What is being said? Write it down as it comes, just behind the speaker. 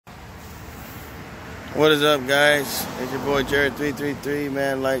What is up, guys? It's your boy Jared333,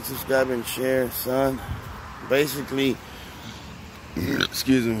 man. Like, subscribe, and share, son. Basically,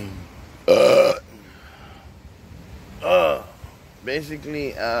 excuse me.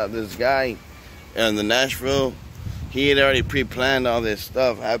 Basically, this guy in the Nashville, he had already pre-planned all this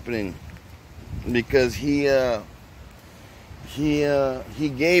stuff happening because he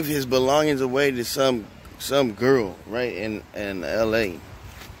gave his belongings away to some girl right in LA.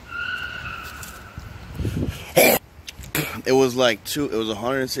 It was like it was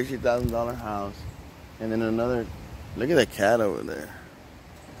 $160,000 house, and then another. Look at that cat over there,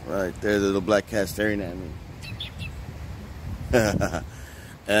 right there, the little black cat staring at me.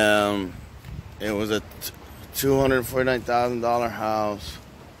 It was a $249,000 house,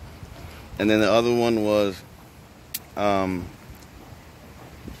 and then the other one was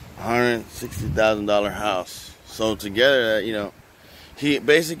 $160,000 house. So together, you know. He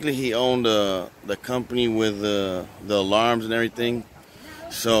owned the company with the alarms and everything,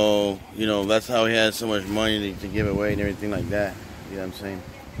 so you know that's how he had so much money to give away and everything like that. You know what I'm saying?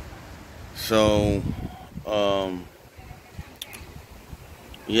 So,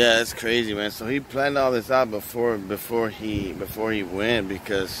 yeah, it's crazy, man. So he planned all this out before he went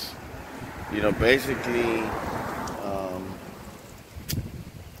because, you know, basically,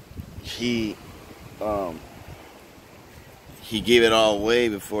 he gave it all away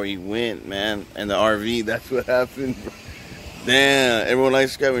before he went, man. And the RV, that's what happened. Damn, everyone like,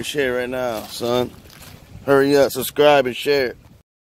 subscribe, and share right now, son. Hurry up, subscribe, and share.